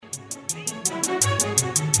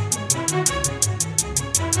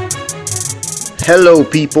Hello,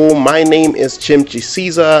 people. My name is Chimchi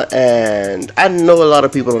Caesar, and I know a lot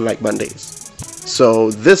of people don't like Mondays. So,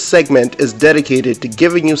 this segment is dedicated to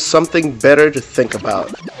giving you something better to think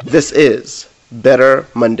about. This is Better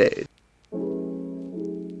Mondays.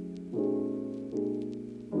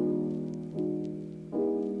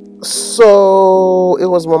 So, it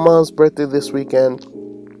was my mom's birthday this weekend.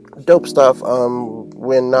 Dope stuff.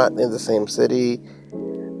 We're not in the same city,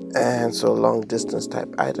 and so long distance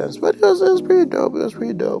type items, but it was pretty dope. It was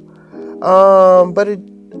pretty dope. But it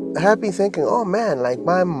had me thinking, oh man, like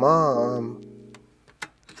my mom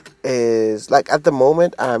is like at the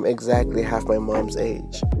moment I'm exactly half my mom's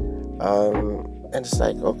age. And it's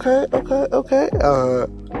like okay.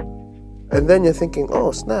 And then you're thinking,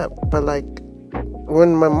 oh snap, but like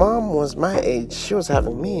when my mom was my age, she was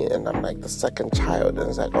having me, and I'm like the second child, and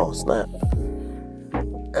it's like, oh snap.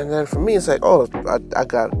 And then for me, it's like, oh, I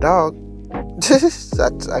got a dog.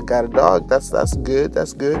 I got a dog. That's good.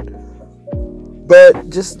 That's good. But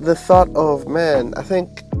just the thought of, man, I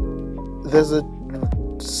think there's a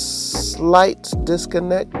slight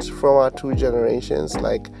disconnect from our two generations.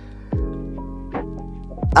 Like,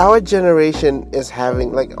 our generation is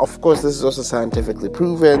having, like, of course, this is also scientifically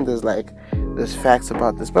proven. There's facts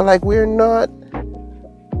about this, but like, we're not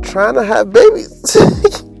trying to have babies.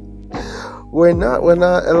 We're not,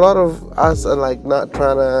 a lot of us are like not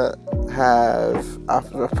trying to have a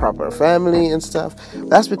proper family and stuff.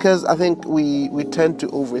 That's because I think we tend to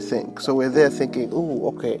overthink. So we're there thinking, oh,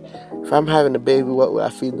 okay, if I'm having a baby, what will I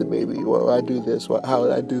feed the baby? What will I do this? How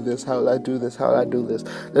will I do this? How will I do this? How will I do this?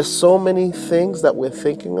 There's so many things that we're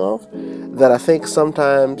thinking of that I think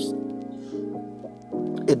sometimes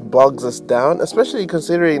it bogs us down, especially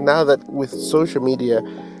considering now that with social media,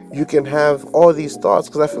 you can have all these thoughts,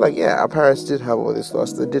 because I feel like, yeah, our parents did have all these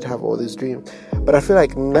thoughts, they did have all these dreams, but I feel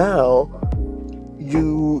like now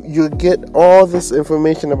you get all this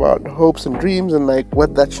information about hopes and dreams and like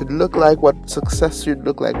what that should look like, what success should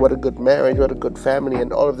look like, what a good marriage, what a good family,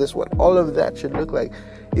 and all of this, what all of that should look like.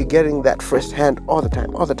 You're getting that firsthand all the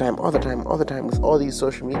time with all these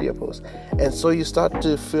social media posts, and so you start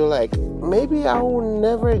to feel like maybe I will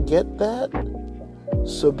never get that.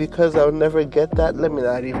 So because I'll never get that, let me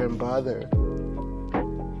not even bother.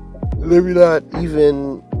 Let me not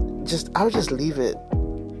even I'll just leave it.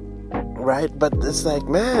 Right? But it's like,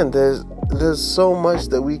 man, there's so much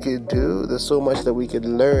that we could do. There's so much that we could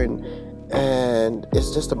learn. And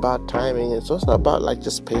it's just about timing. It's also about like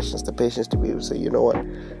just patience. The patience to be able to say, you know what?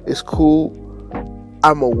 It's cool.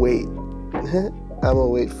 I'ma wait. I'ma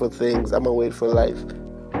wait for things. I'ma wait for life.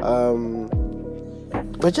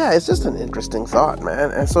 But yeah, it's just an interesting thought,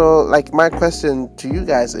 man. And so, like, my question to you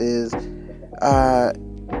guys is,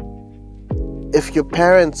 if your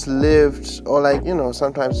parents lived, or like, you know,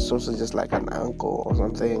 sometimes it's also just like an uncle or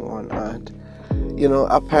something, or an aunt, you know,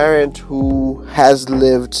 a parent who has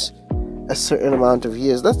lived a certain amount of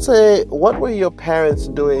years. Let's say, what were your parents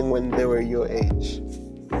doing when they were your age?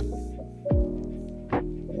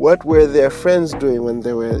 What were their friends doing when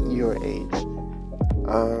they were your age?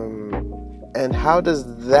 And how does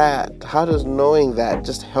knowing that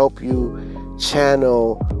just help you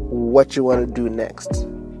channel what you want to do next?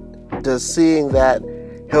 Does seeing that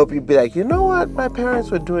help you be like, you know what, my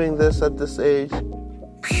parents were doing this at this age,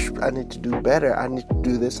 I need to do better, I need to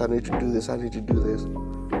do this, I need to do this, I need to do this?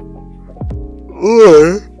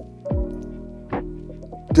 Or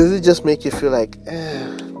does it just make you feel like,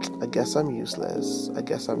 I guess I'm useless, I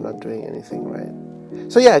guess I'm not doing anything right?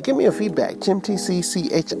 So yeah, give me your feedback. ChimTC,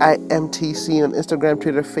 CHIMTC on Instagram,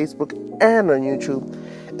 Twitter, Facebook, and on YouTube.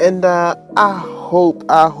 And I hope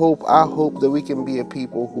that we can be a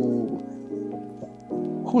people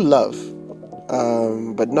who love,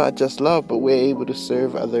 but not just love, but we're able to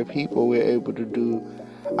serve other people. We're able to do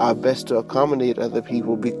our best to accommodate other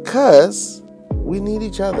people because we need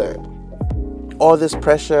each other. All this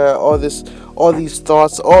pressure, all these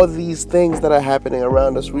thoughts, all these things that are happening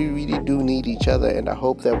around us, we really do need each other, and I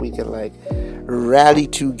hope that we can like rally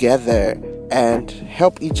together and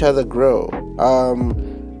help each other grow.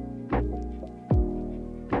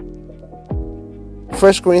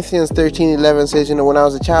 1 Corinthians 13:11 says, you know, when I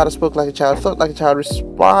was a child, I spoke like a child, thought like a child,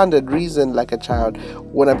 responded, reasoned like a child.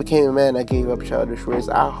 When I became a man, I gave up childish ways.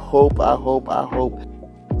 I hope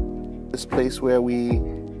this place where we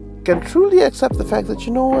can truly accept the fact that,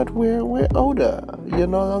 you know what, we're older. You're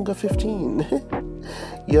no longer 15.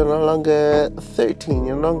 You're no longer 13.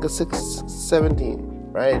 You're no longer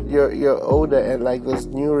 17, right? You're older, and like there's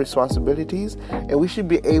new responsibilities, and we should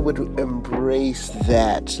be able to embrace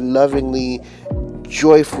that lovingly,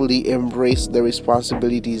 joyfully embrace the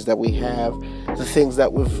responsibilities that we have, the things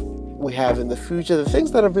that we've we have in the future, the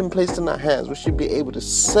things that have been placed in our hands, we should be able to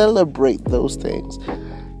celebrate those things.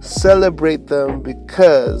 Celebrate them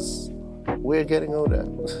because we're getting older.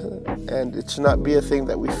 And it should not be a thing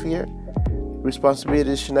that we fear.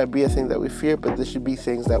 Responsibilities should not be a thing that we fear, but there should be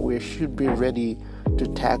things that we should be ready to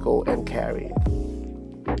tackle and carry.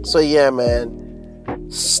 So yeah, man,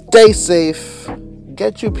 stay safe.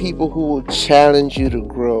 Get you people who will challenge you to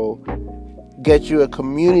grow. Get you a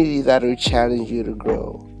community that will challenge you to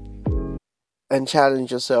grow. And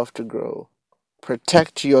challenge yourself to grow.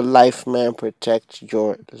 Protect your life, man. Protect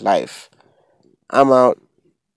your life. I'm out.